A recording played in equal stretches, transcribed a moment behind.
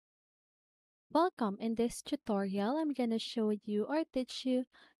Welcome. In this tutorial, I'm gonna show you or teach you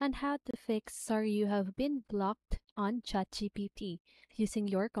on how to fix sorry you have been blocked on ChatGPT using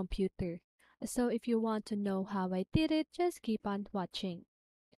your computer. So if you want to know how I did it, just keep on watching.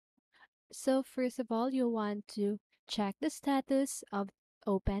 So first of all, you want to check the status of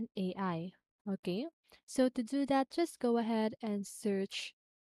OpenAI. Okay, so to do that, just go ahead and search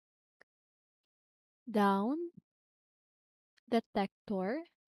down detector.com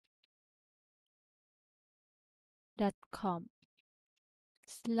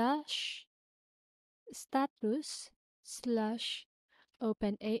slash status slash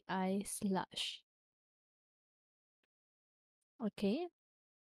OpenAI slash. Okay,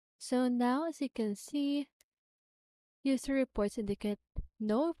 so now as you can see, user reports indicate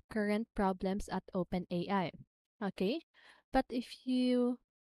no current problems at OpenAI. Okay, but if you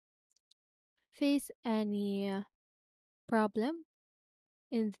face any problem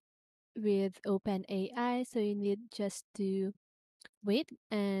in with OpenAI, so you need just to wait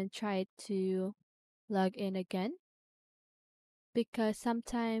and try to log in again because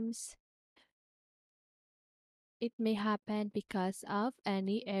sometimes it may happen because of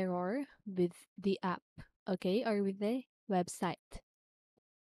any error with the app, okay, or with the website.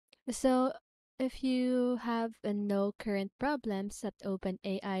 So, if you have no current problems at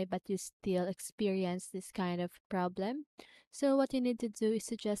OpenAI but you still experience this kind of problem, so what you need to do is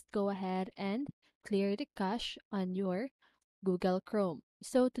to just go ahead and clear the cache on your Google Chrome.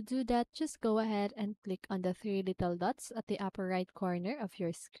 So to do that, just go ahead and click on the three little dots at the upper right corner of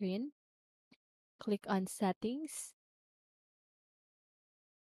your screen. Click on Settings.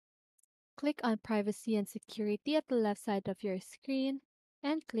 Click on Privacy and Security at the left side of your screen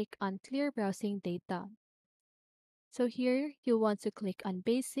and click on Clear Browsing Data. So here you want to click on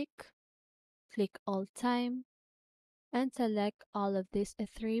Basic, click All Time, and select all of these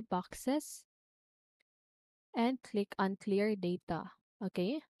three boxes and click on Clear Data.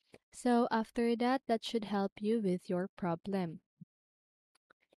 Okay? So after that, that should help you with your problem.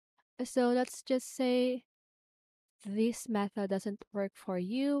 So let's just say this method doesn't work for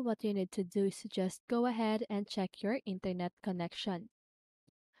you. What you need to do is to just go ahead and check your internet connection.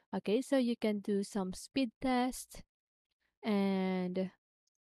 Okay, so you can do some speed test and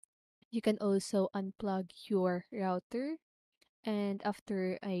you can also unplug your router, and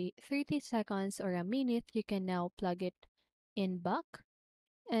after a 30 seconds or a minute, you can now plug it in back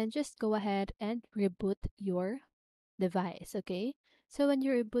and just go ahead and reboot your device. Okay, so when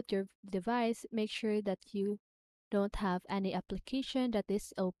you reboot your device, make sure that you don't have any application that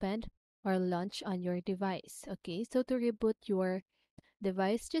is opened or launched on your device. Okay, so to reboot your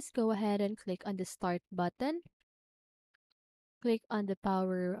device, just go ahead and click on the start button, click on the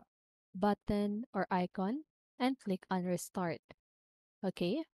power button or icon, and click on restart.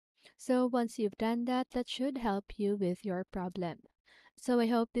 Okay, so once you've done that, that should help you with your problem. So I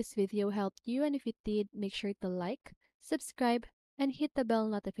hope this video helped you, and if it did, make sure to like, subscribe, and hit the bell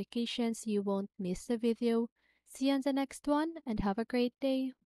notification so you won't miss the video. See you on the next one, and have a great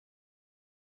day.